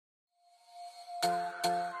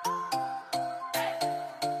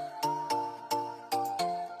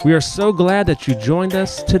We are so glad that you joined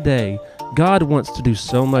us today. God wants to do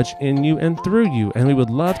so much in you and through you, and we would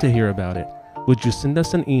love to hear about it. Would you send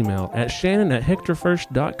us an email at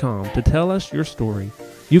shannon@hectorfirst.com to tell us your story?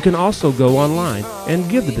 You can also go online and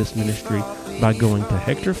give to this ministry by going to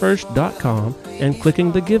hectorfirst.com and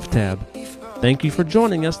clicking the Give tab. Thank you for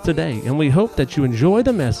joining us today, and we hope that you enjoy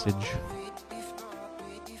the message.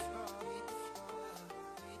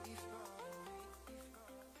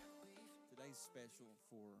 Today's special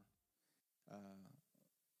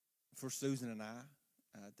for Susan and I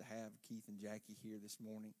to have Keith and Jackie here this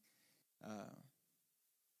morning.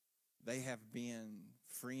 They have been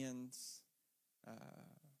friends,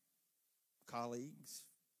 colleagues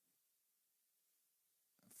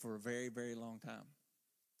for a very, very long time.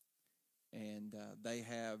 And they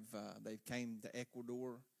came to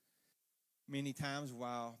Ecuador many times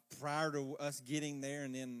prior to us getting there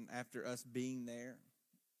and then after us being there.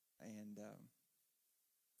 And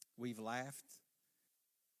we've laughed,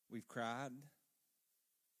 we've cried.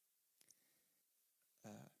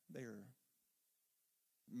 They're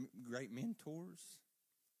great mentors.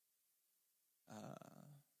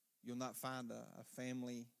 You'll not find a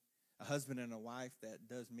family, a husband and a wife that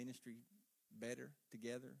does ministry better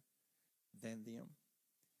together than them.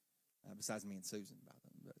 Besides me and Susan, by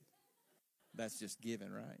them, but that's just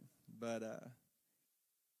given, right? But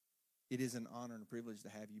it is an honor and a privilege to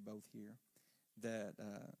have you both here. That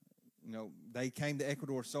they came to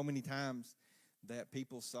Ecuador so many times that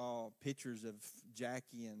people saw pictures of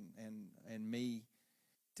Jackie and me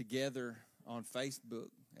together on Facebook.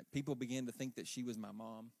 People began to think that she was my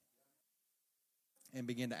mom and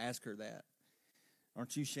began to ask her that.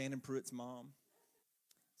 Aren't you Shannon Pruitt's mom?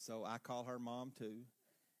 So I call her mom too,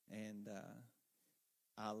 and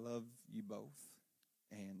I love you both,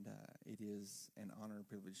 and it is an honor and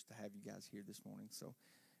privilege to have you guys here this morning. So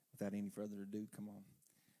without any further ado, come on,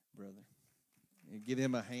 brother. Give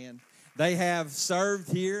them a hand. They have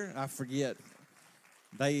served here. I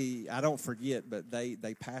don't forget, but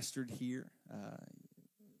they pastored here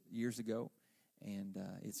years ago, and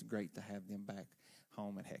it's great to have them back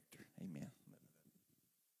home at Hector. Amen.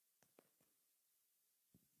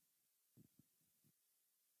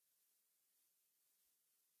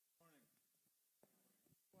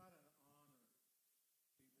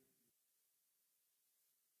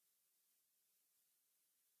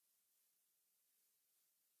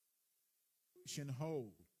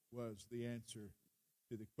 Hold was the answer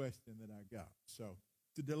to the question that I got. So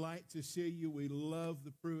it's a delight to see you. We love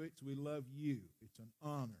the Pruitts. We love you. It's an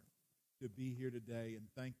honor to be here today and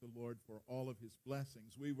thank the Lord for all of his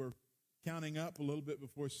blessings. We were counting up a little bit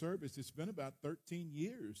before service. It's been about 13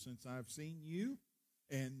 years since I've seen you,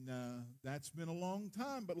 and that's been a long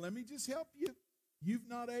time. But let me just help you. You've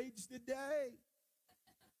not aged a day.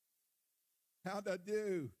 How'd I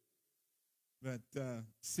do? But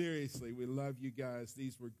seriously, we love you guys.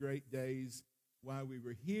 These were great days while we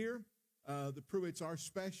were here. The Pruitts are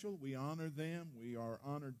special. We honor them. We are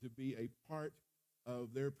honored to be a part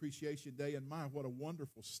of their Appreciation Day. And my, what a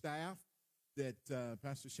wonderful staff that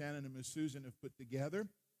Pastor Shannon and Miss Susan have put together.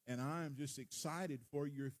 And I am just excited for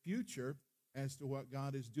your future as to what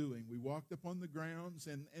God is doing. We walked up on the grounds,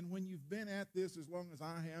 and when you've been at this as long as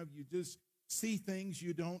I have, you just see things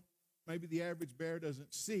you don't, maybe the average bear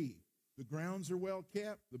doesn't see. The grounds are well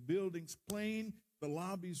kept, the building's clean, the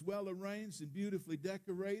lobby's well arranged and beautifully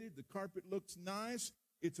decorated, the carpet looks nice,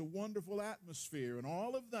 it's a wonderful atmosphere, and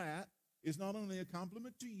all of that is not only a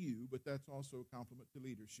compliment to you, but that's also a compliment to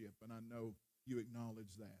leadership, and I know you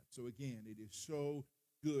acknowledge that. So again, it is so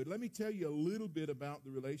good. Let me tell you a little bit about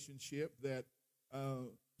the relationship that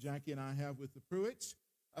Jackie and I have with the Pruitts.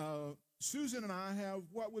 Susan and I have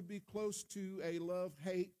what would be close to a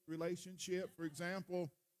love-hate relationship. For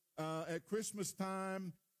example, at Christmas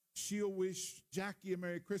time, she'll wish Jackie a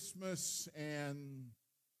Merry Christmas, and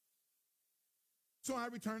so I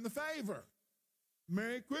return the favor.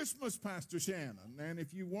 Merry Christmas, Pastor Shannon. And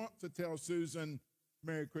if you want to tell Susan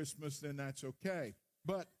Merry Christmas, then that's okay.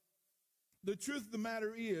 But the truth of the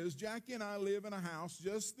matter is, Jackie and I live in a house,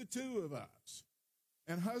 just the two of us.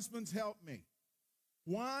 And husbands, help me.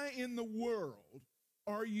 Why in the world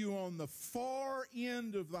are you on the far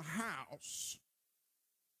end of the house?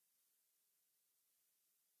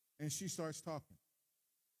 And she starts talking.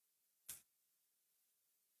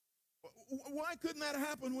 Why couldn't that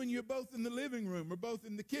happen when you're both in the living room or both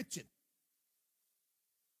in the kitchen?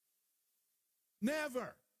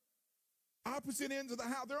 Never. Opposite ends of the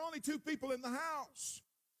house. There are only two people in the house.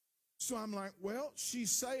 So I'm like, well,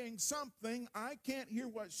 she's saying something. I can't hear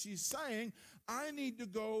what she's saying. I need to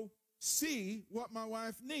go see what my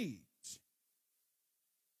wife needs.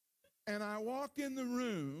 And I walk in the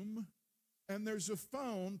room, and there's a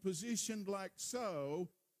phone positioned like so,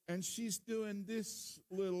 and she's doing this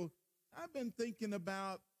little, I've been thinking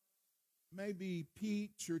about maybe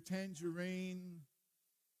peach or tangerine.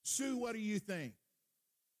 Sue, what do you think?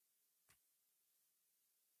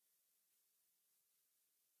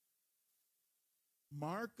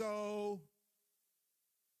 Marco.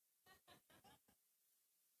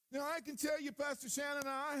 Now, I can tell you, Pastor Shannon and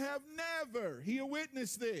I have never, he'll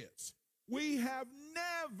witness this, we have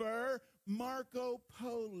never Marco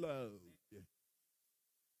Polo'd.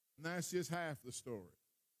 And that's just half the story.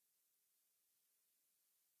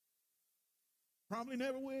 Probably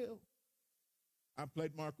never will. I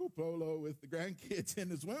played Marco Polo with the grandkids in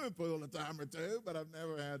the swimming pool a time or two, but I've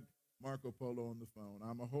never had Marco Polo on the phone.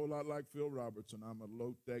 I'm a whole lot like Phil Robertson. I'm a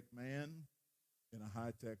low-tech man in a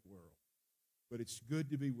high-tech world. But it's good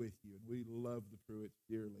to be with you, and we love the Pruitts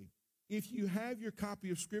dearly. If you have your copy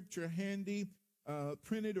of Scripture handy,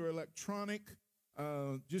 printed or electronic,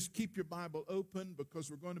 just keep your Bible open because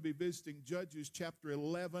we're going to be visiting Judges chapter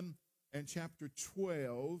 11 and chapter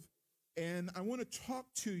 12. And I want to talk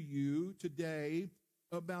to you today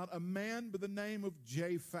about a man by the name of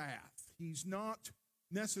Japhath. He's not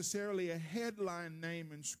necessarily a headline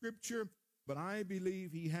name in Scripture, but I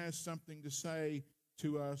believe he has something to say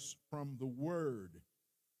to us from the Word.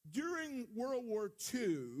 During World War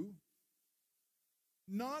II,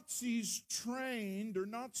 Nazis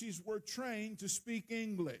were trained to speak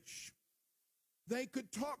English. They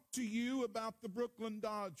could talk to you about the Brooklyn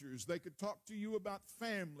Dodgers. They could talk to you about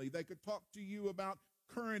family. They could talk to you about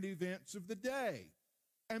current events of the day.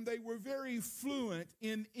 And they were very fluent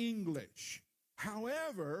in English.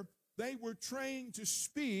 However, they were trained to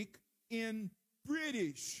speak in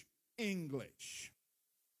British English.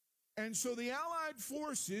 And so the Allied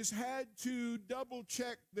forces had to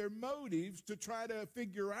double-check their motives to try to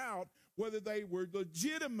figure out whether they were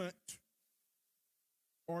legitimate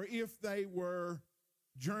or if they were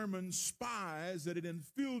German spies that had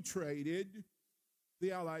infiltrated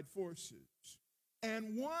the Allied forces.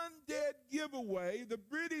 And one dead giveaway, the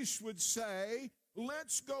British would say,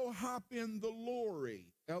 let's go hop in the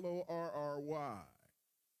lorry, L-O-R-R-Y.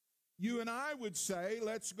 You and I would say,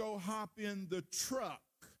 let's go hop in the truck.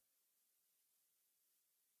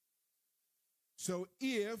 So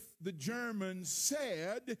if the Germans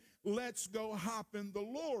said, let's go hop in the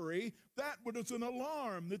lorry, that was an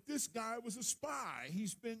alarm that this guy was a spy.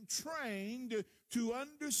 He's been trained to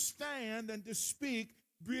understand and to speak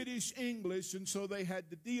British English, and so they had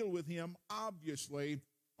to deal with him, obviously,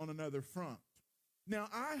 on another front. Now,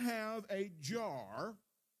 I have a jar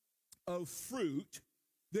of fruit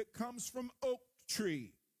that comes from oak trees.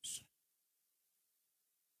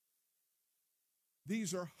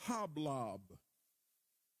 These are Hoblob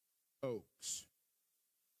oaks.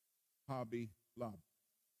 Hobby Lob.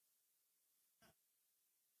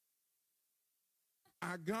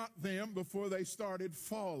 I got them before they started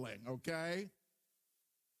falling, okay?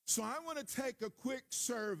 So I want to take a quick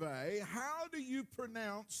survey. How do you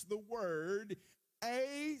pronounce the word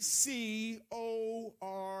A-C-O-R-N?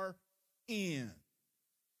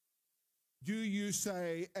 Do you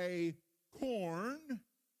say acorn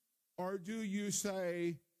or do you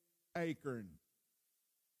say acorn?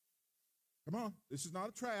 Come on, this is not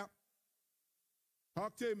a trap.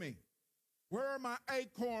 Talk to me. Where are my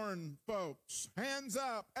acorn folks? Hands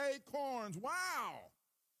up, acorns. Wow.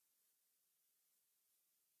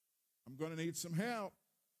 I'm going to need some help.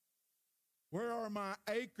 Where are my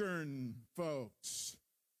acorn folks?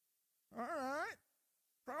 All right.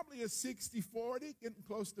 Probably a 60-40, getting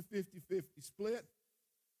close to 50-50 split.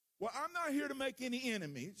 Well, I'm not here to make any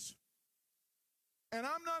enemies. And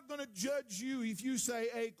I'm not going to judge you if you say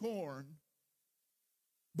acorn.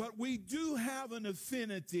 But we do have an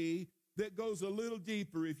affinity that goes a little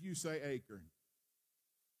deeper if you say acorn.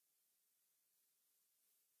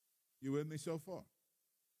 You with me so far?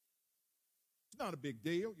 It's not a big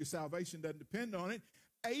deal. Your salvation doesn't depend on it.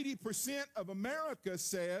 80% of America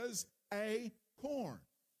says acorn.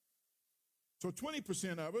 So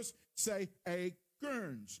 20% of us say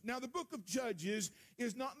acorns. Now, the book of Judges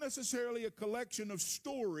is not necessarily a collection of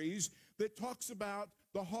stories that talks about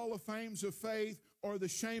the Hall of Fames of faith or the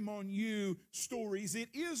shame on you stories. It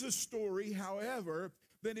is a story, however,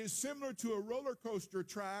 that is similar to a roller coaster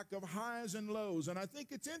track of highs and lows. And I think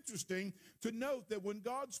it's interesting to note that when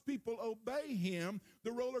God's people obey him,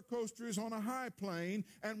 the roller coaster is on a high plane,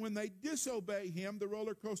 and when they disobey him, the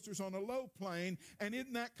roller coaster is on a low plane. And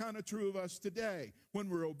isn't that kind of true of us today? When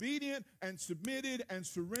we're obedient and submitted and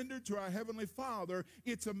surrendered to our Heavenly Father,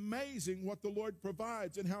 it's amazing what the Lord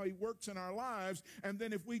provides and how he works in our lives. And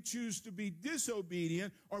then if we choose to be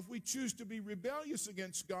disobedient, or if we choose to be rebellious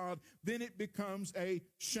against God, then it becomes a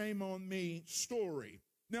shame on me story.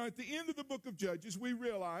 Now, at the end of the book of Judges, we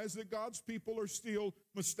realize that God's people are still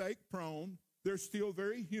mistake prone. They're still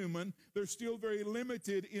very human. They're still very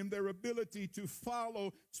limited in their ability to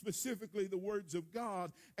follow specifically the words of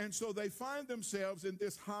God. And so they find themselves in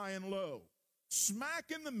this high and low.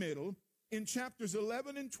 Smack in the middle, in chapters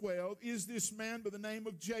 11 and 12, is this man by the name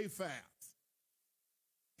of Jephthah.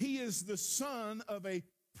 He is the son of a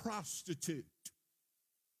prostitute.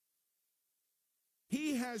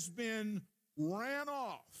 He has been ran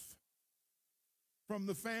off from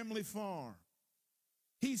the family farm.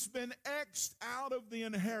 He's been X'd out of the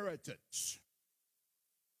inheritance.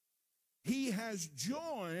 He has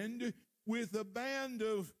joined with a band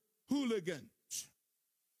of hooligans,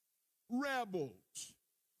 rebels,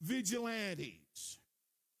 vigilantes.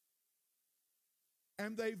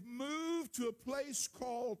 And they've moved to a place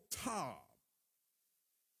called Tob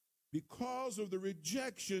because of the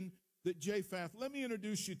rejection that Jephthah. Let me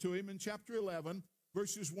introduce you to him in chapter 11,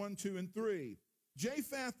 verses 1, 2, and 3.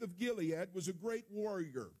 Jephthah of Gilead was a great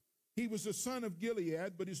warrior. He was a son of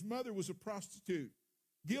Gilead, but his mother was a prostitute.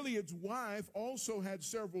 Gilead's wife also had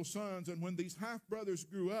several sons, and when these half-brothers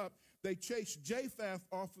grew up, they chased Jephthah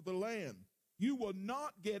off of the land. You will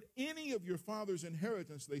not get any of your father's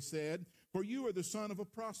inheritance, they said, for you are the son of a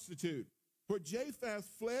prostitute. For Jephthah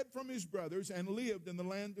fled from his brothers and lived in the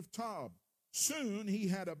land of Tob. Soon he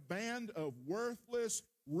had a band of worthless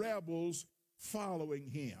rebels following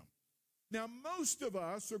him. Now, most of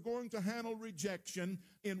us are going to handle rejection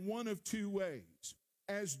in one of two ways.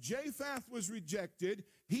 As Jephthah was rejected,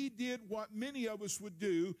 he did what many of us would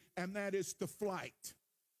do, and that is to flight.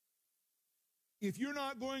 If you're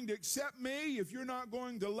not going to accept me, if you're not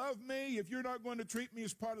going to love me, if you're not going to treat me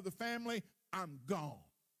as part of the family, I'm gone.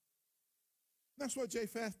 That's what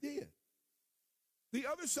Jephthah did. The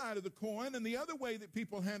other side of the coin, and the other way that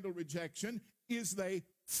people handle rejection, is they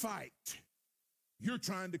fight. You're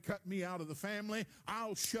trying to cut me out of the family.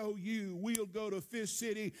 I'll show you. We'll go to Fish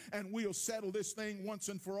City and we'll settle this thing once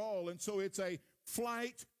and for all. And so it's a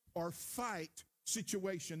flight or fight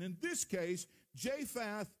situation. In this case,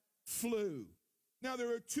 Jephthah flew. Now,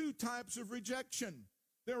 there are two types of rejection.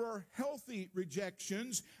 There are healthy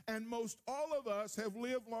rejections, and most all of us have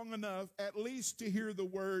lived long enough at least to hear the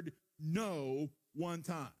word no one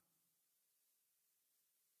time.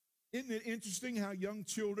 Isn't it interesting how young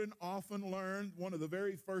children often learn one of the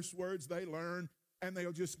very first words they learn, and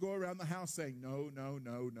they'll just go around the house saying, no, no,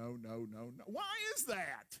 no, no, no, no, no. Why is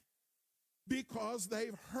that? Because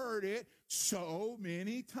they've heard it so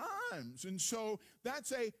many times. And so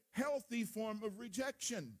that's a healthy form of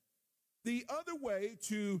rejection. The other way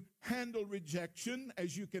to handle rejection,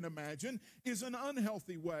 as you can imagine, is an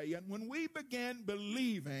unhealthy way. And when we began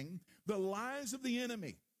believing the lies of the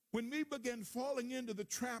enemy, when we began falling into the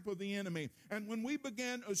trap of the enemy, and when we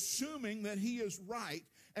began assuming that he is right,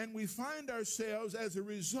 and we find ourselves as a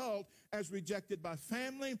result as rejected by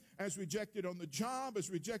family, as rejected on the job, as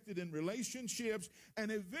rejected in relationships,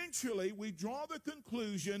 and eventually we draw the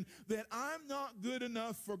conclusion that I'm not good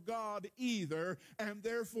enough for God either, and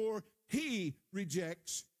therefore he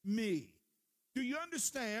rejects me. Do you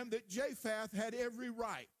understand that Jephthah had every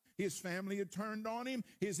right? His family had turned on him.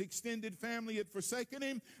 His extended family had forsaken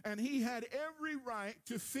him. And he had every right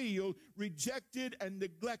to feel rejected and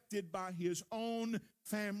neglected by his own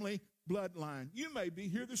family bloodline. You may be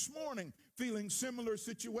here this morning feeling similar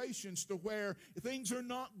situations to where things are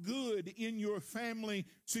not good in your family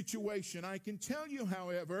situation. I can tell you,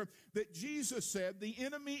 however, that Jesus said the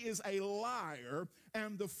enemy is a liar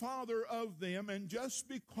and the father of them, and just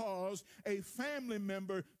because a family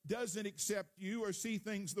member doesn't accept you or see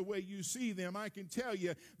things the way you see them, I can tell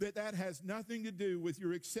you that that has nothing to do with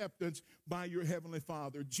your acceptance by your Heavenly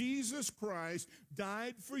Father. Jesus Christ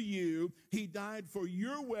died for you. He died for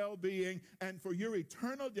your well-being and for your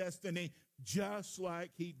eternal destiny, just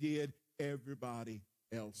like he did everybody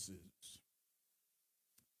else's.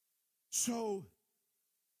 So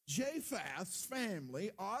Jephthah's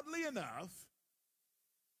family, oddly enough,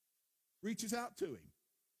 reaches out to him.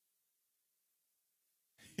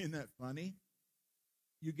 Isn't that funny?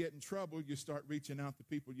 You get in trouble, you start reaching out to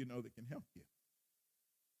people you know that can help you.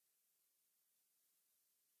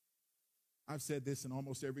 I've said this in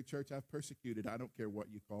almost every church I've persecuted. I don't care what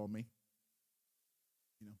you call me.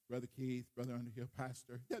 You know, Brother Keith, Brother Underhill,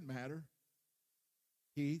 Pastor, doesn't matter.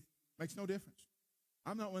 Keith, makes no difference.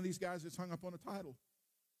 I'm not one of these guys that's hung up on a title.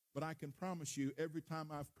 But I can promise you, every time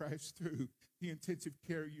I've crashed through the intensive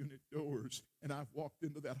care unit doors and I've walked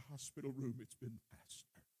into that hospital room, it's been,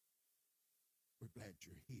 Pastor, we're glad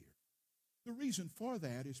you're here. The reason for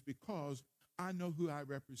that is because I know who I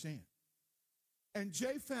represent. And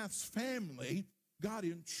Japheth's family got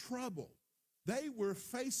in trouble. They were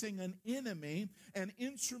facing an enemy and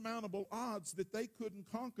insurmountable odds that they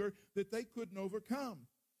couldn't conquer, that they couldn't overcome.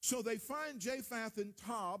 So they find Japheth in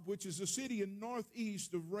Tob, which is a city in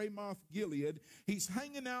northeast of Ramoth Gilead. He's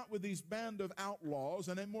hanging out with these band of outlaws,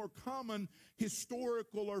 and a more common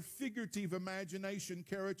historical or figurative imagination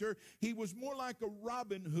character, he was more like a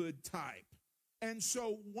Robin Hood type. And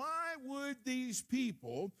so why would these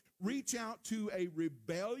people reach out to a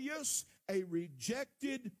rebellious, a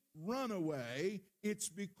rejected runaway? It's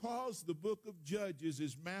because the book of Judges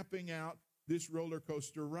is mapping out this roller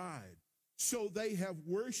coaster ride. So they have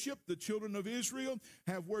worshiped, the children of Israel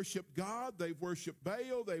have worshiped God, they've worshiped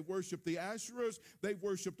Baal, they've worshiped the Asherahs, they've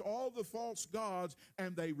worshiped all the false gods,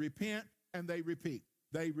 and they repent and they repeat.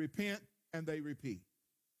 They repent and they repeat.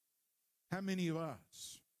 How many of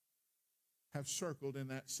us have circled in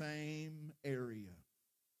that same area?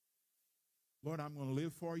 Lord, I'm going to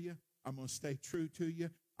live for you. I'm going to stay true to you.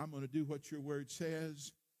 I'm going to do what your word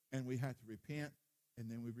says. And we have to repent,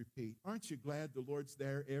 and then we repeat. Aren't you glad the Lord's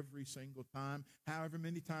there every single time? However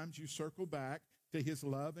many times you circle back to his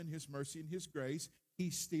love and his mercy and his grace,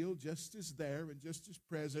 he's still just as there and just as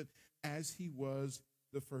present as he was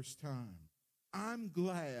the first time. I'm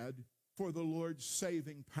glad for the Lord's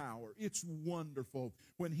saving power. It's wonderful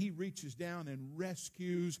when he reaches down and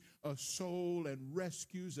rescues a soul and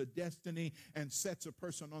rescues a destiny and sets a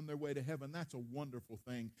person on their way to heaven. That's a wonderful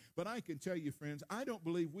thing. But I can tell you, friends, I don't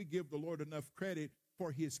believe we give the Lord enough credit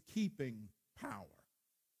for his keeping power.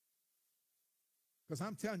 Because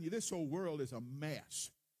I'm telling you, this whole world is a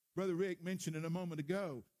mess. Brother Rick mentioned it a moment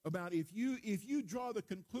ago about if you draw the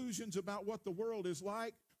conclusions about what the world is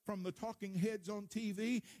like from the talking heads on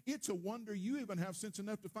TV, it's a wonder you even have sense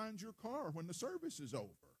enough to find your car when the service is over.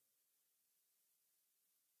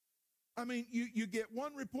 I mean, you get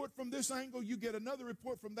one report from this angle, you get another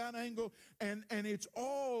report from that angle, and it's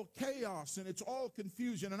all chaos and it's all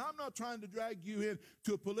confusion. And I'm not trying to drag you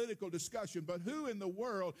into a political discussion, but who in the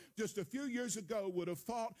world just a few years ago would have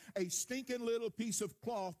thought a stinking little piece of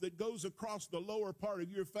cloth that goes across the lower part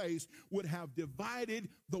of your face would have divided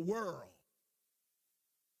the world?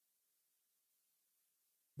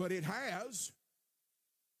 But it has,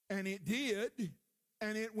 and it did,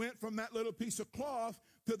 and it went from that little piece of cloth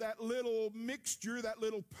to that little mixture, that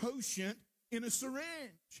little potion in a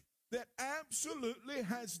syringe that absolutely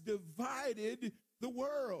has divided the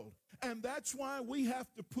world. And that's why we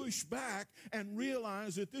have to push back and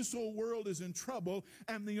realize that this whole world is in trouble.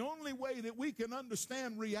 And the only way that we can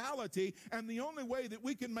understand reality and the only way that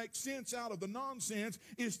we can make sense out of the nonsense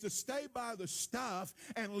is to stay by the stuff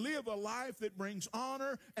and live a life that brings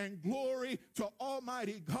honor and glory to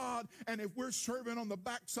Almighty God. And if we're serving on the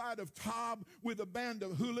backside of Tob with a band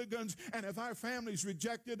of hooligans, and if our families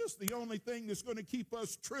rejected us, the only thing that's going to keep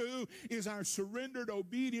us true is our surrendered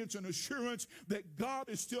obedience and assurance that God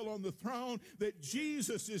is still on the throne, that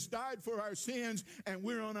Jesus has died for our sins, and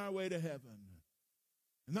we're on our way to heaven.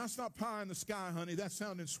 And that's not pie in the sky, honey. That's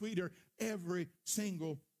sounding sweeter every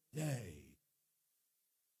single day.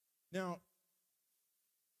 Now,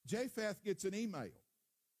 Japheth gets an email.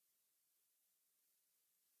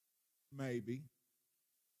 Maybe.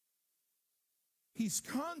 He's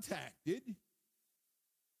contacted,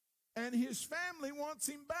 and his family wants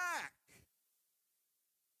him back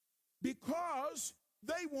because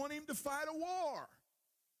they want him to fight a war.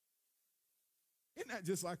 Isn't that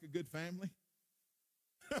just like a good family?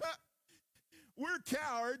 We're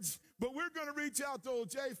cowards, but we're going to reach out to old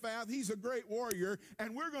Japheth. He's a great warrior,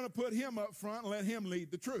 and we're going to put him up front and let him lead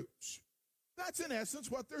the troops. That's in essence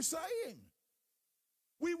what they're saying.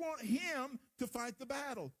 We want him to fight the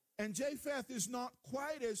battle. And Japheth is not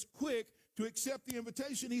quite as quick to accept the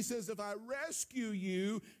invitation. He says, if I rescue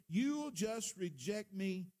you, you'll just reject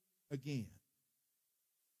me again.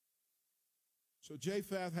 So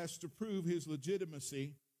Japheth has to prove his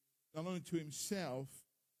legitimacy not only to himself,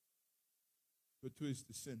 but to his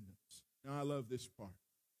descendants. Now, I love this part.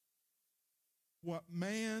 What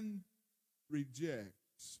man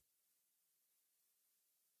rejects,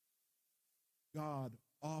 God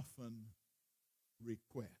often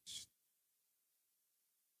requests.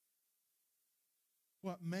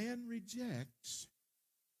 What man rejects,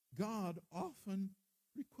 God often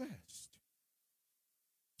requests.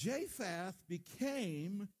 Jephthah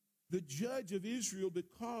became the judge of Israel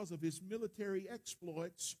because of his military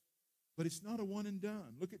exploits, but it's not a one and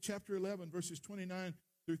done. Look at chapter 11, verses 29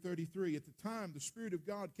 through 33. At the time, the Spirit of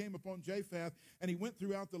God came upon Jephthah, and he went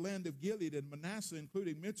throughout the land of Gilead and Manasseh,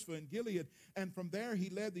 including Mitzvah and Gilead. And from there he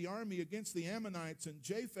led the army against the Ammonites. And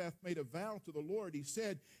Jephthah made a vow to the Lord. He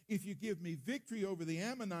said, if you give me victory over the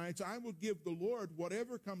Ammonites, I will give the Lord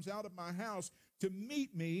whatever comes out of my house to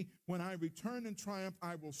meet me. When I return in triumph,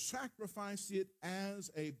 I will sacrifice it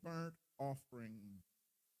as a burnt offering.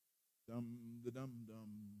 Dum-da-dum-dum.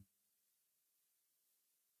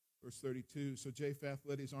 Verse 32, so Jephthah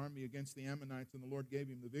led his army against the Ammonites, and the Lord gave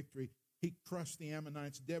him the victory. He crushed the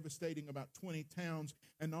Ammonites, devastating about 20 towns.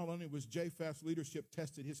 And not only was Jephthah's leadership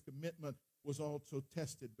tested, his commitment was also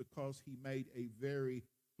tested because he made a very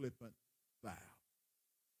flippant vow.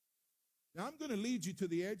 Now, I'm going to lead you to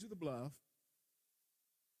the edge of the bluff,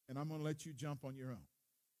 and I'm going to let you jump on your own.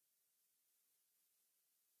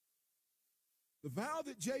 The vow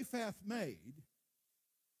that Jephthah made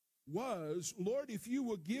was, Lord, if you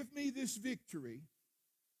will give me this victory,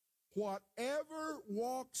 whatever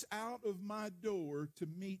walks out of my door to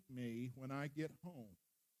meet me when I get home,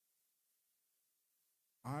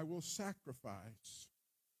 I will sacrifice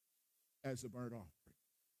as a burnt offering.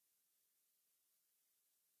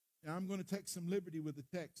 Now, I'm going to take some liberty with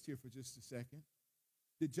the text here for just a second.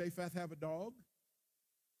 Did Jephthah have a dog?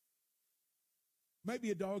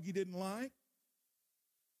 Maybe a dog he didn't like.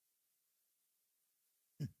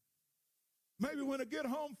 Maybe when I get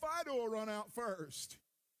home, Fido will run out first.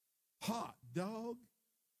 Hot dog.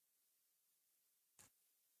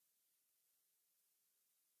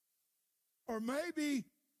 Or maybe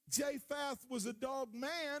Jephthah was a dog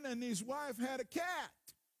man and his wife had a cat.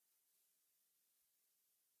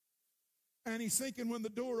 And he's thinking when the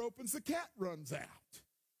door opens, the cat runs out.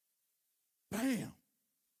 Bam.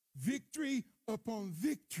 Victory upon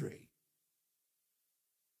victory.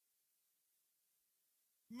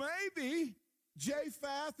 Maybe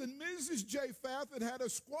Jephthah and Mrs. Jephthah had a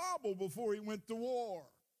squabble before he went to war.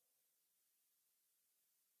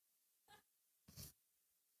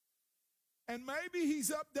 And maybe he's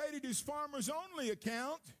updated his Farmers Only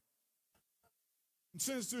account. And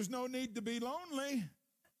since there's no need to be lonely,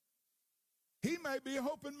 he may be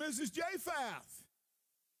hoping Mrs. Jephthah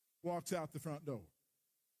walks out the front door.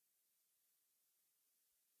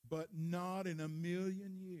 But not in a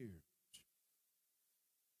million years.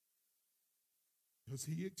 Does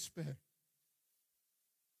he expect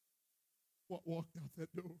what walked out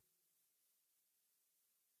that door?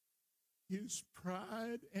 His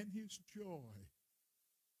pride and his joy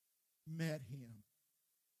met him,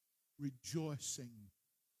 rejoicing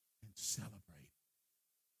and celebrating.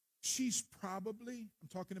 She's probably, I'm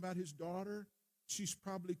talking about his daughter, she's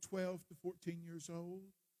probably 12 to 14 years old.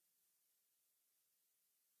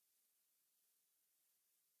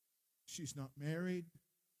 She's not married.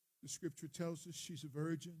 The scripture tells us she's a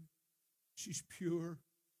virgin. She's pure.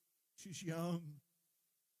 She's young.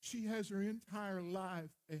 She has her entire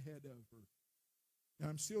life ahead of her. Now,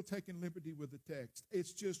 I'm still taking liberty with the text.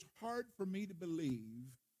 It's just hard for me to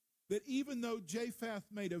believe that even though Jephthah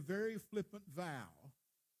made a very flippant vow,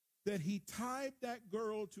 that he tied that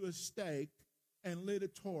girl to a stake and lit a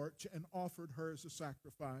torch and offered her as a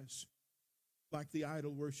sacrifice like the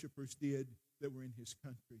idol worshipers did that were in his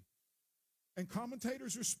country. And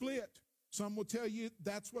commentators are split. Some will tell you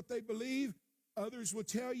that's what they believe. Others will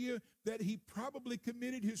tell you that he probably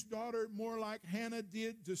committed his daughter more like Hannah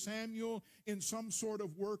did to Samuel in some sort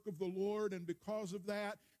of work of the Lord. And because of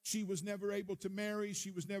that, she was never able to marry.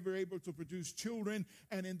 She was never able to produce children.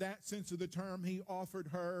 And in that sense of the term, he offered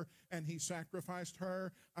her and he sacrificed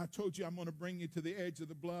her. I told you I'm going to bring you to the edge of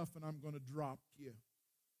the bluff and I'm going to drop you.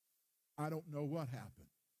 I don't know what happened.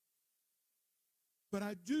 But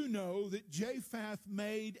I do know that Jephthah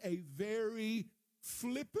made a very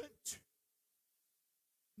flippant,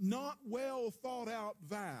 not well thought out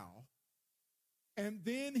vow. And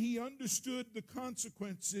then he understood the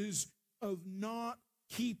consequences of not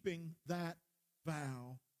keeping that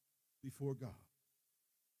vow before God.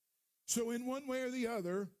 So in one way or the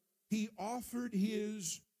other, he offered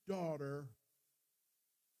his daughter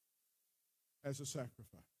as a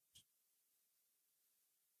sacrifice.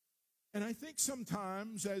 And I think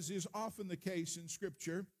sometimes, as is often the case in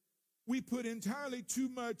Scripture, we put entirely too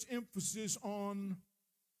much emphasis on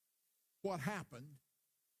what happened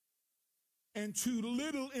and too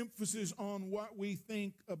little emphasis on what we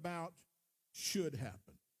think about should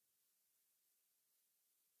happen.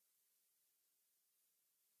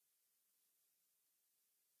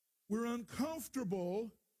 We're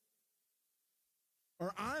uncomfortable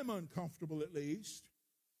or I'm uncomfortable at least,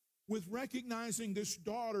 with recognizing this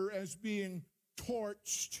daughter as being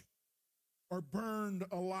torched or burned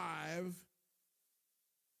alive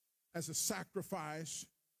as a sacrifice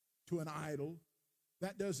to an idol.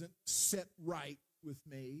 That doesn't sit right with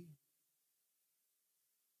me.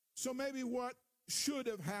 So maybe what should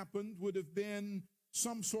have happened would have been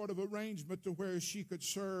some sort of arrangement to where she could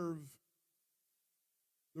serve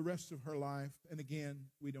the rest of her life. And again,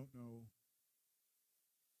 we don't know.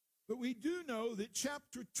 But we do know that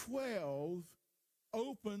chapter 12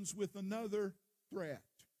 opens with another threat.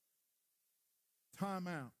 Time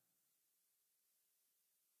out.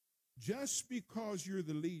 Just because you're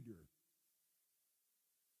the leader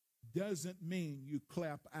doesn't mean you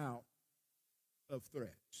clap out of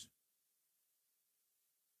threats.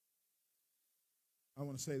 I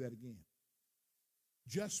want to say that again.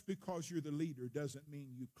 Just because you're the leader doesn't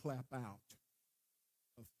mean you clap out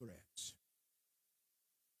of threats.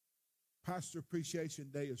 Pastor Appreciation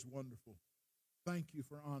Day is wonderful. Thank you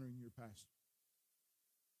for honoring your pastor.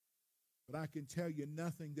 But I can tell you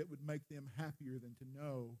nothing that would make them happier than to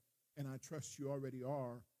know, and I trust you already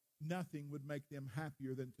are, nothing would make them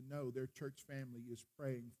happier than to know their church family is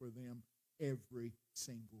praying for them every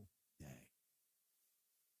single day.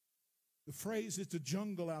 The phrase, it's a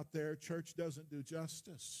jungle out there, church, doesn't do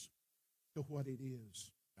justice to what it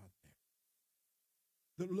is out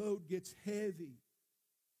there. The load gets heavy.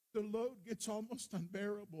 The load gets almost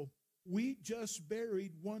unbearable. We just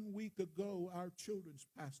buried 1 week ago our children's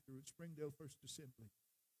pastor at Springdale First Assembly.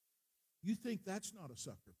 You think that's not a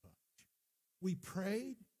sucker punch? We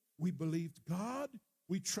prayed. We believed God.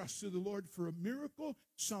 We trusted the Lord for a miracle.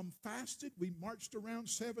 Some fasted. We marched around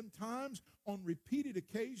 7 times on repeated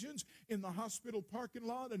occasions in the hospital parking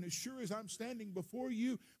lot. And as sure as I'm standing before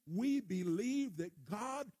you, we believed that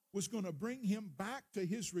God was going to bring him back to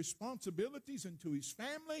his responsibilities and to his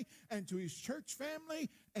family and to his church family.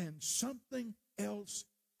 And something else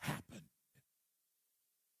happened.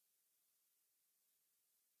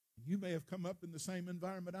 You may have come up in the same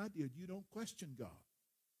environment I did. You don't question God.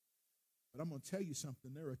 But I'm going to tell you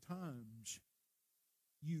something. There are times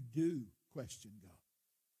you do question God.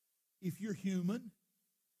 If you're human,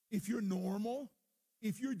 if you're normal,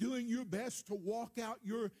 if you're doing your best to walk out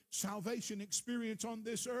your salvation experience on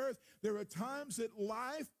this earth, there are times that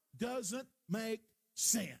life doesn't make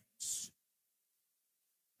sense.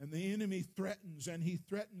 And the enemy threatens, and he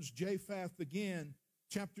threatens Japheth again.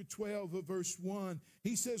 Chapter 12 of verse 1.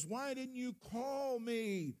 He says, why didn't you call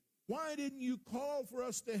me? Why didn't you call for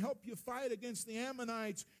us to help you fight against the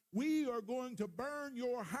Ammonites? We are going to burn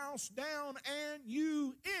your house down and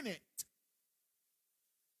you in it.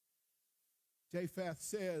 Japheth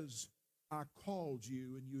says, I called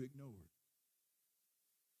you and you ignored.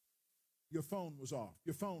 Your phone was off.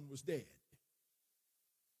 Your phone was dead.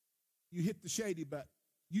 You hit the shady button.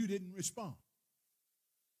 You didn't respond.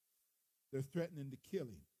 They're threatening to kill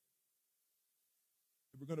him.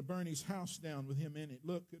 We're going to burn his house down with him in it.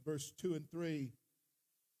 Look at verse 2 and 3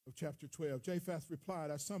 of chapter 12. Japheth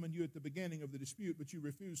replied, I summoned you at the beginning of the dispute, but you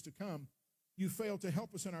refused to come. You failed to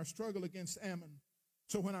help us in our struggle against Ammon.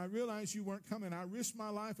 So when I realized you weren't coming, I risked my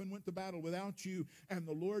life and went to battle without you, and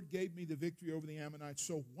the Lord gave me the victory over the Ammonites.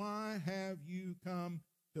 So why have you come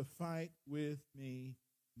to fight with me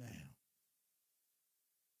now?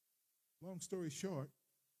 Long story short,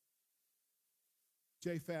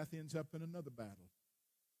 Japheth ends up in another battle.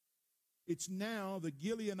 It's now the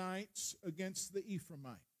Gileadites against the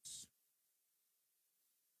Ephraimites.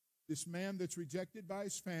 This man that's rejected by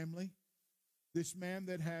his family, this man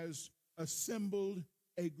that has assembled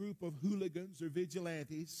a group of hooligans or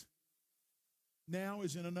vigilantes, now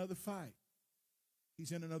is in another fight.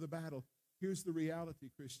 He's in another battle. Here's the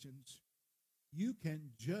reality, Christians. You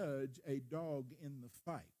can judge a dog in the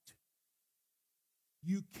fight.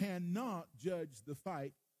 You cannot judge the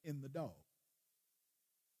fight in the dog.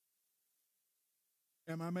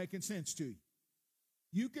 Am I making sense to you?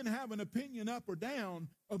 You can have an opinion up or down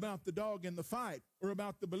about the dog in the fight or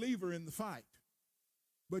about the believer in the fight,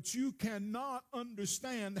 but you cannot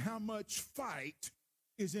understand how much fight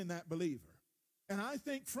is in that believer. And I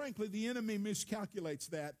think, frankly, the enemy miscalculates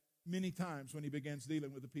that many times when he begins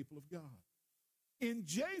dealing with the people of God. In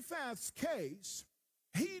Japheth's case,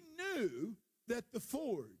 he knew that the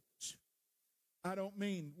fords, I don't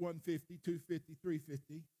mean 150, 250,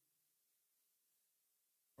 350,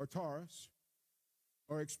 or Taurus,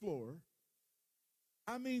 or Explorer.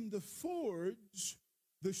 I mean the fords,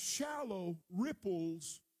 the shallow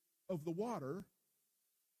ripples of the water.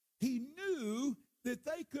 He knew that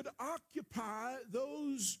they could occupy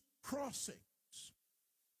those crossings.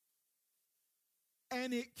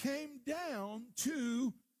 And it came down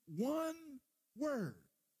to one word.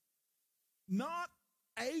 Not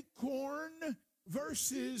acorn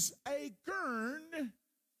versus acorn,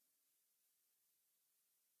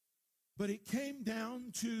 but it came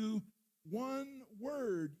down to one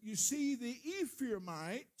word. You see, the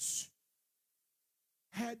Ephraimites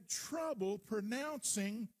had trouble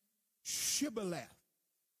pronouncing Shibboleth.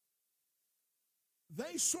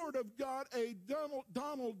 They sort of got a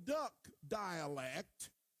Donald Duck dialect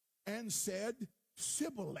and said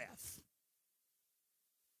Sibboleth.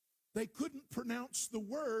 They couldn't pronounce the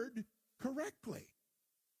word correctly.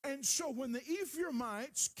 And so when the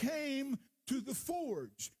Ephraimites came to the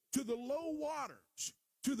fords, to the low waters,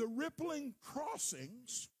 to the rippling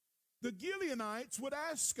crossings, the Gileadites would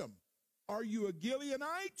ask them, are you a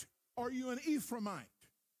Gileadite? Or are you an Ephraimite?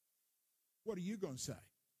 What are you going to say?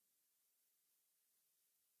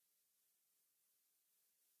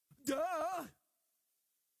 Duh!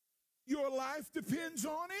 Your life depends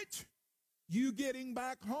on it. You getting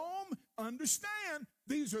back home, understand,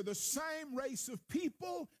 these are the same race of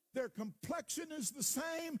people. Their complexion is the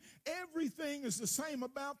same. Everything is the same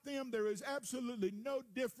about them. There is absolutely no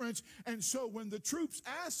difference. And so when the troops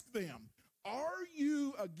ask them, are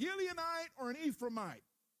you a Gileadite or an Ephraimite?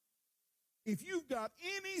 If you've got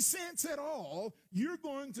any sense at all, you're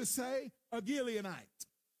going to say a Gileadite.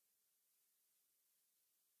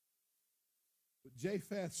 But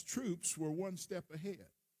Jephthah's troops were one step ahead.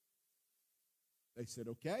 They said,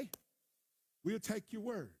 okay, we'll take your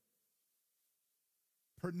word.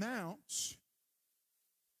 Pronounce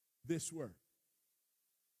this word.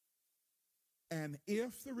 And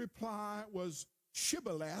if the reply was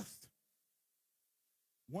Shibboleth,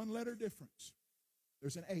 one letter difference.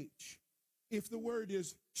 There's an H. If the word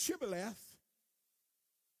is Shibboleth,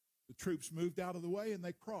 the troops moved out of the way and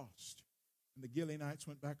they crossed. And the Gileadites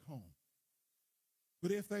went back home.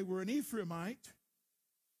 But if they were an Ephraimite,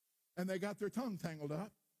 and they got their tongue tangled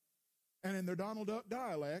up, and in their Donald Duck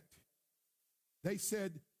dialect, they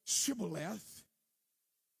said Shibboleth,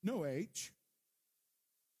 no H,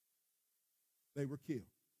 they were killed.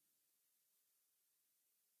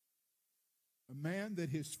 A man that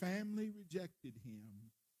his family rejected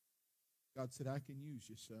him, God said, I can use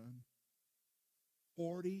you, son.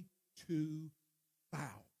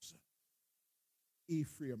 42,000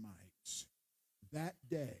 Ephraimites that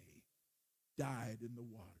day died in the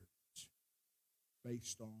waters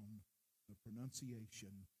based on the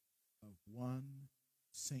pronunciation of one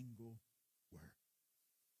single word.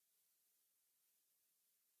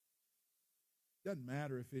 Doesn't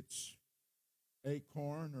matter if it's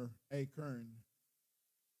acorn or acorn.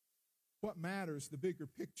 What matters, the bigger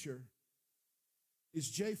picture, is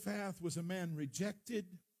Jephthah was a man rejected.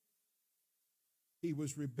 He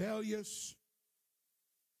was rebellious.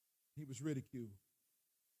 He was ridiculed.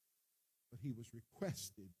 But he was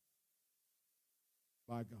requested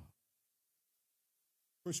by God.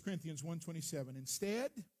 1 Corinthians 1:27.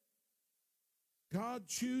 Instead, God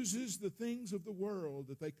chooses the things of the world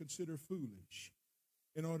that they consider foolish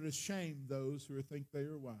in order to shame those who think they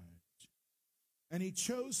are wise. And he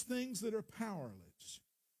chose things that are powerless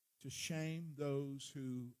to shame those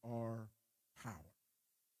who are powerful.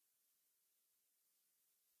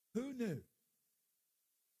 Who knew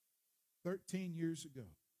 13 years ago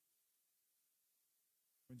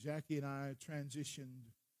when Jackie and I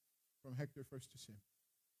transitioned from Hector First Assembly?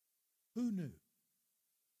 Who knew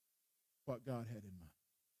what God had in mind?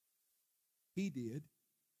 He did,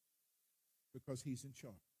 because he's in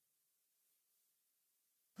charge.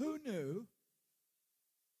 Who knew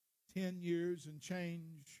 10 years and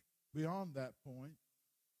change beyond that point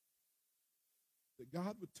that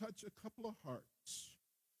God would touch a couple of hearts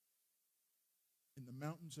in the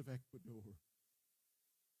mountains of Ecuador?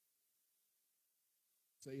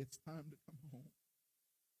 Say, it's time to come home.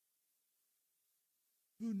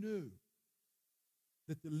 Who knew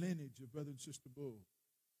that the lineage of Brother and Sister Bull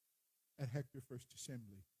at Hector First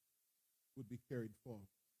Assembly would be carried forward?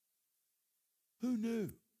 Who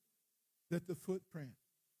knew that the footprint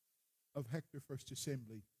of Hector First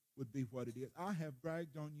Assembly would be what it is? I have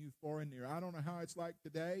bragged on you far and near. I don't know how it's like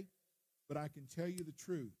today, but I can tell you the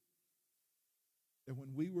truth. That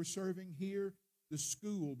when we were serving here, the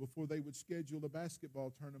school, before they would schedule a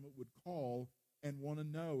basketball tournament, would call and want to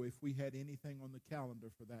know if we had anything on the calendar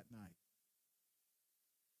for that night.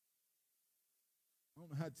 I don't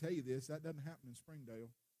know how to tell you this. That doesn't happen in Springdale.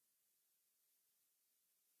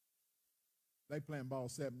 They play ball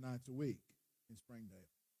 7 nights a week in Springdale.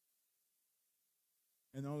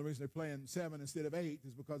 And the only reason they're playing 7 instead of 8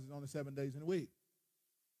 is because it's only 7 days in a week.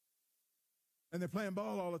 and they're playing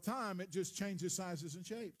ball all the time. It just changes sizes and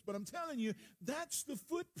shapes. But I'm telling you, that's the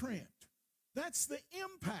footprint. That's the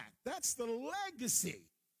impact. That's the legacy.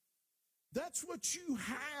 That's what you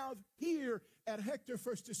have here at Hector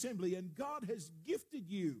First Assembly. And God has gifted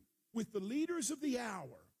you with the leaders of the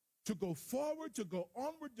hour to go forward, to go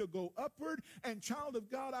onward, to go upward. And child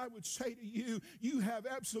of God, I would say to you, you have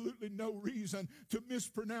absolutely no reason to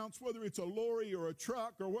mispronounce whether it's a lorry or a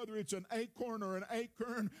truck, or whether it's an acorn or an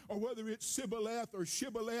acorn, or whether it's Sibboleth or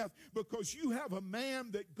Shibboleth, because you have a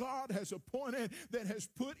man that God has appointed, that has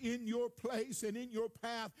put in your place and in your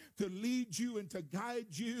path to lead you and to guide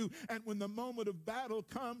you. And when the moment of battle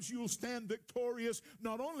comes, you'll stand victorious,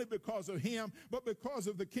 not only because of him, but because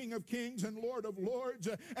of the King of Kings and Lord of Lords.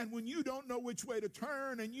 And when you don't know which way to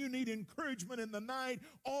turn and you need encouragement in the night,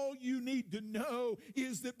 all you need to know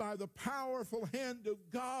is that by the powerful hand of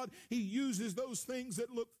God, he uses those things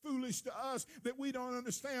that look foolish to us, that we don't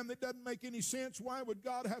understand, that doesn't make any sense. Why would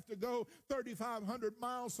God have to go 3,500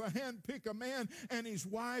 miles to handpick a man and his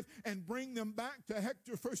wife and bring them back to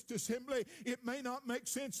Hector First Assembly? It may not make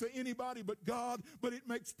sense to anybody but God, but it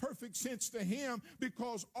makes perfect sense to him,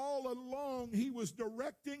 because all along he was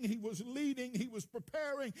directing, he was leading, he was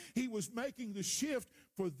preparing, he was making the shift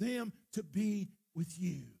for them to be with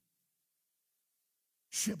you.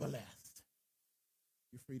 Shibboleth.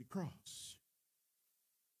 You're free to cross.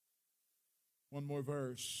 One more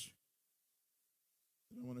verse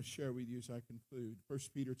that I want to share with you as I conclude. 1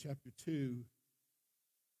 Peter chapter 2,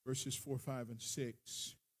 verses 4, 5, and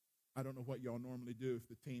 6. I don't know what y'all normally do. If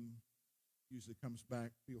the team usually comes back,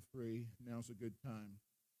 feel free. Now's a good time.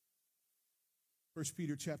 1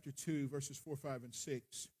 Peter chapter 2, verses 4, 5, and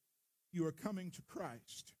 6. You are coming to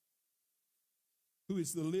Christ, who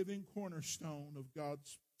is the living cornerstone of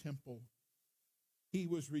God's temple. He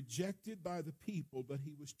was rejected by the people, but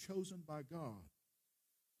he was chosen by God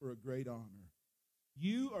for a great honor.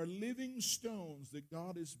 You are living stones that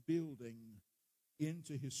God is building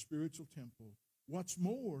into his spiritual temple. What's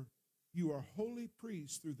more, you are holy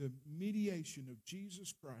priests through the mediation of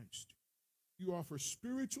Jesus Christ. You offer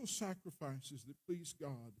spiritual sacrifices that please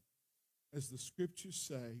God. As the scriptures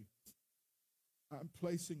say, I'm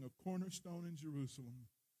placing a cornerstone in Jerusalem,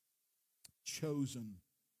 chosen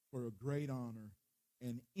for a great honor,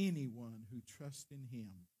 and anyone who trusts in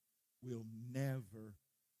him will never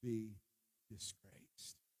be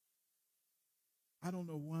disgraced. I don't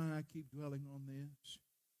know why I keep dwelling on this,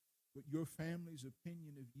 but your family's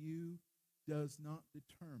opinion of you does not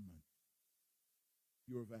determine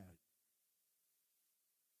your value.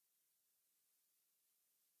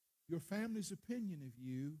 Your family's opinion of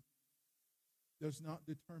you does not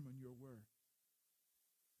determine your worth.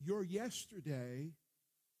 Your yesterday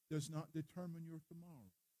does not determine your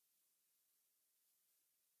tomorrow.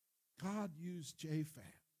 God used Japheth,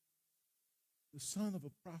 the son of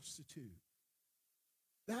a prostitute.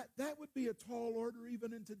 That would be a tall order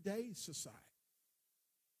even in today's society.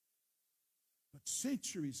 But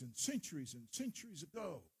centuries and centuries and centuries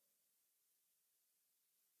ago,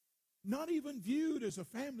 not even viewed as a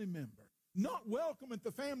family member, not welcome at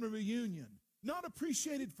the family reunion, not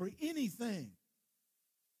appreciated for anything.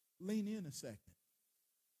 Lean in a second.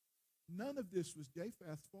 None of this was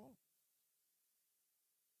Japheth's fault.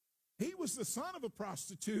 He was the son of a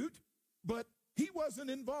prostitute, but he wasn't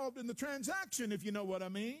involved in the transaction, if you know what I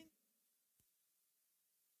mean.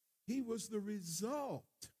 He was the result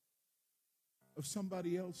of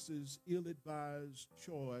somebody else's ill-advised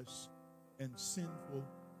choice and sinful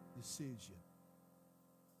decision.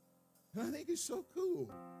 And I think it's so cool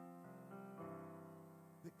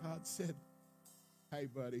that God said, hey,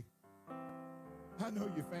 buddy, I know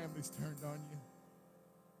your family's turned on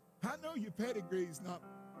you. I know your pedigree's not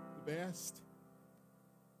the best.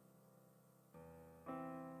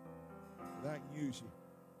 But I can use you.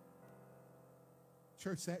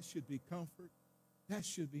 Church, that should be comfort. That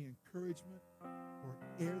should be encouragement for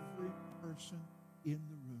every person in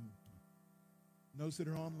the room. And those that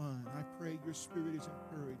are online, I pray your spirit is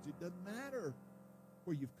encouraged. It doesn't matter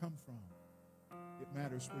where you've come from. It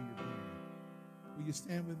matters where you're going. Will you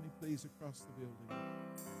stand with me, please, across the building?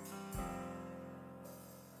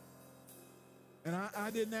 And I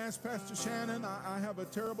didn't ask Pastor Shannon. I have a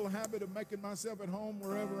terrible habit of making myself at home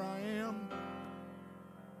wherever I am.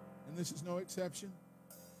 And this is no exception.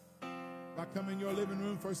 If I come in your living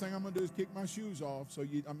room, first thing I'm going to do is kick my shoes off. So,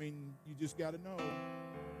 you just got to know.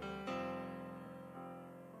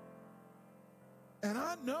 And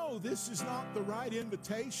I know this is not the right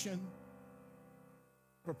invitation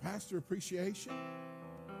for pastor appreciation.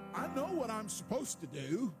 I know what I'm supposed to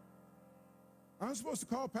do. I'm supposed to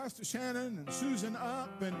call Pastor Shannon and Susan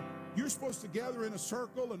up, and you're supposed to gather in a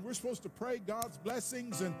circle, and we're supposed to pray God's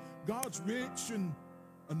blessings and God's rich and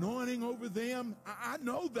anointing over them. I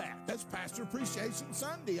know that. That's Pastor Appreciation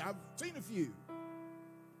Sunday. I've seen a few.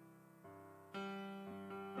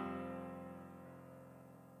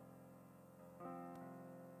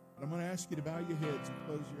 But I'm going to ask you to bow your heads and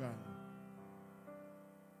close your eyes.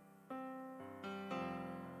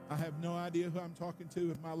 I have no idea who I'm talking to.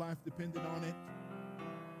 If my life depended on it,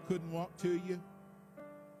 couldn't walk to you,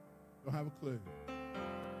 don't have a clue.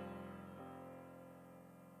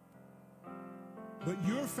 But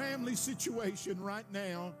your family situation right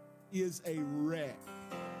now is a wreck.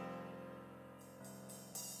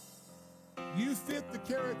 You fit the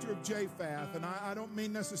character of Japheth, and I don't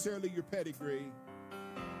mean necessarily your pedigree,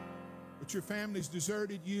 but your family's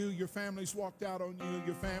deserted you, your family's walked out on you,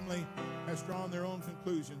 your family has drawn their own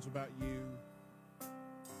conclusions about you.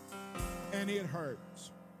 And it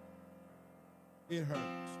hurts. It hurts.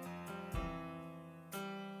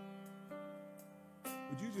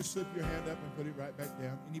 Would you just slip your hand up and put it right back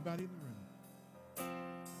down? Anybody in the room?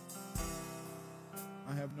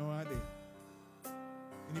 I have no idea.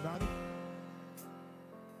 Anybody?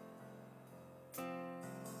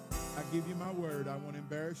 I give you my word. I won't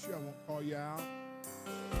embarrass you. I won't call you out.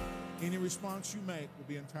 Any response you make will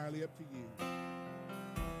be entirely up to you.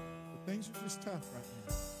 But things are just tough right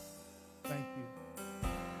now. Thank you.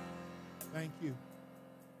 Thank you.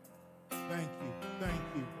 Thank you. Thank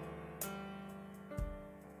you.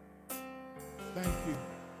 Thank you.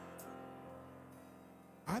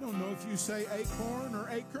 I don't know if you say acorn or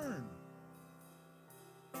acorn.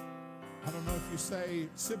 I don't know if you say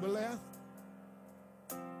Sibboleth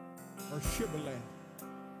or Shibboleth.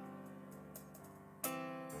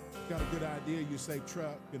 Got a good idea you say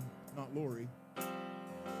truck and not lorry.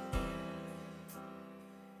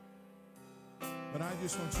 But I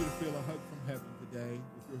just want you to feel a hug from heaven today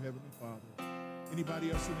with your Heavenly Father.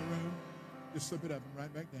 Anybody else in the room? Just slip it up and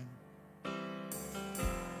right back down.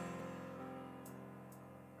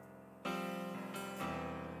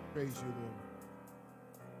 Praise you, Lord.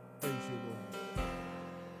 Praise you, Lord.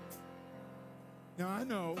 Now, I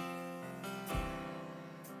know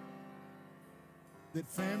that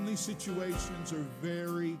family situations are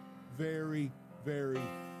very, very, very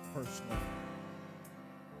personal.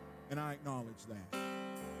 And I acknowledge that.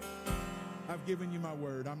 I've given you my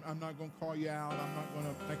word. I'm not going to call you out. I'm not going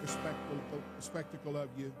to make a spectacle of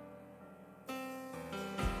you.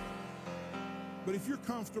 But if you're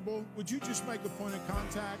comfortable, would you just make a point of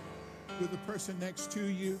contact with the person next to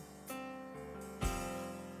you?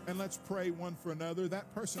 And let's pray one for another. That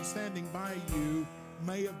person standing by you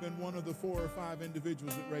may have been one of the 4 or 5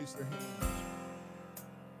 individuals that raised their hands.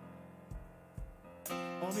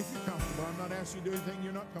 Only if you're comfortable. I'm not asking you to do anything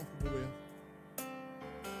you're not comfortable with.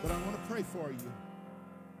 But I want to pray for you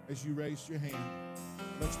as you raise your hand.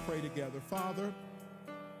 Let's pray together. Father,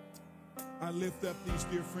 I lift up these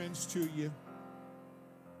dear friends to you.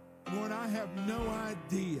 Lord, I have no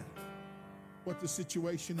idea what the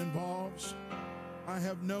situation involves. I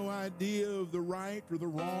have no idea of the right or the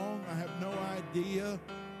wrong. I have no idea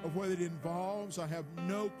of what it involves. I have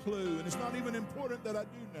no clue. And it's not even important that I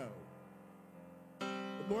do know.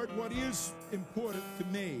 But Lord, what is important to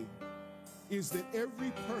me is that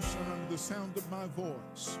every person under the sound of my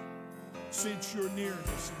voice sense your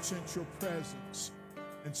nearness and sense your presence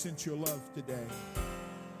and sense your love today.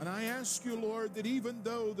 And I ask you, Lord, that even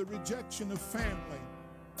though the rejection of family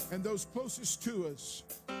and those closest to us,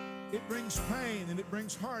 it brings pain and it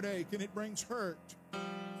brings heartache and it brings hurt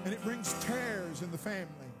and it brings tears in the family.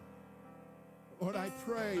 Lord, I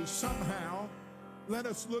pray somehow let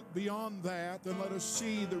us look beyond that and let us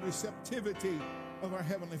see the receptivity of our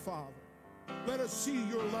Heavenly Father. Let us see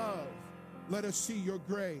your love. Let us see your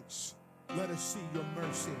grace. Let us see your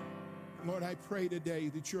mercy. Lord, I pray today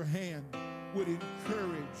that your hand would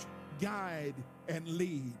encourage, guide, and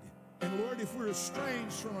lead. And Lord, if we're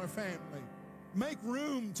estranged from our family, make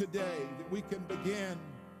room today that we can begin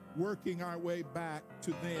working our way back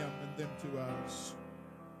to them and them to us.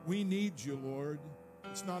 We need you, Lord.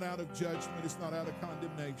 It's not out of judgment. It's not out of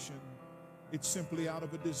condemnation. It's simply out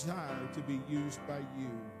of a desire to be used by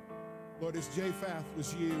you. Lord, as Japheth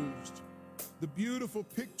was used, the beautiful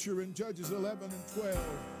picture in Judges 11 and 12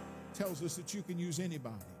 tells us that you can use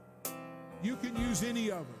anybody. You can use any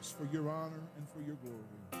of us for your honor and for your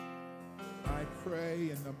glory. I pray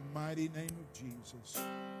in the mighty name of Jesus.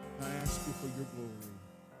 I ask you for your glory.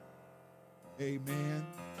 Amen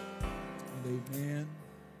and amen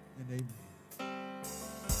and amen.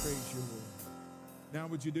 Praise you, Lord. Now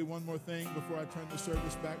would you do one more thing before I turn the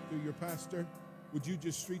service back to your pastor? would you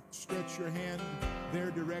just stretch your hand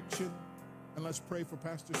their direction? And let's pray for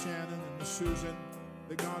Pastor Shannon and Miss Susan,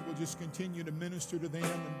 that God will just continue to minister to them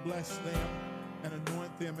and bless them and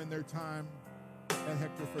anoint them in their time at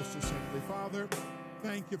Hector First Assembly. Father,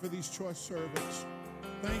 thank you for these choice servants.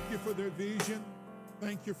 Thank you for their vision.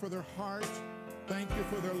 Thank you for their heart. Thank you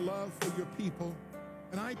for their love for your people.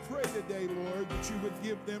 And I pray today, Lord, that you would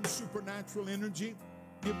give them supernatural energy,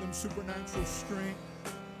 give them supernatural strength,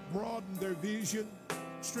 broaden their vision,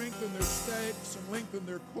 strengthen their stakes, and lengthen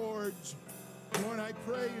their cords. Lord, I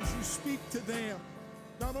pray as you speak to them,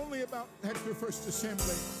 not only about Hector First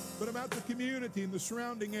Assembly, but about the community and the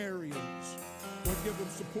surrounding areas. Lord, give them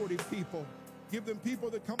supportive people. Give them people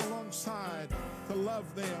that come alongside to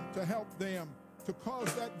love them, to help them, to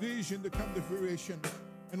cause that vision to come to fruition.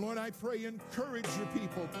 And Lord, I pray, encourage your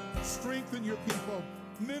people, strengthen your people,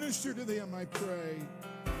 minister to them, I pray.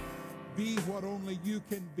 Be what only you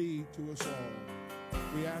can be to us all.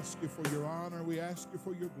 We ask you for your honor. We ask you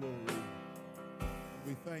for your glory.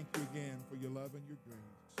 We thank you again for your love and your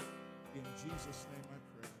grace. In Jesus' name I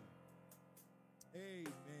pray.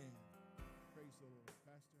 Amen.